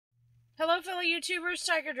Hello, fellow YouTubers.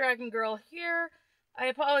 Tiger Dragon Girl here. I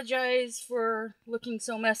apologize for looking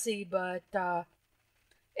so messy, but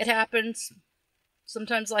it happens.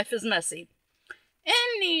 Sometimes life is messy.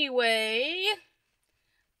 Anyway,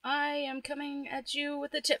 I am coming at you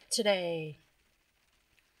with a tip today.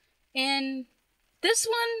 And this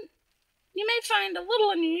one you may find a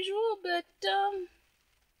little unusual, but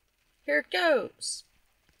here it goes.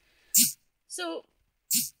 So,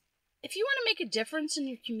 if you want to make a difference in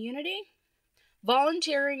your community,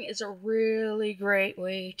 volunteering is a really great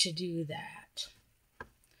way to do that.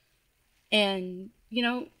 And,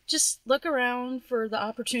 just look around for the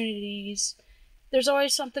opportunities. There's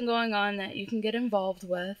always something going on that you can get involved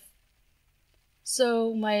with.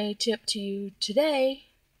 So, my tip to you today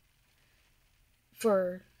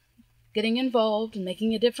for getting involved and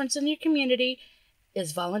making a difference in your community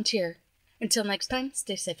is volunteer. Until next time,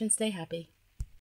 stay safe and stay happy.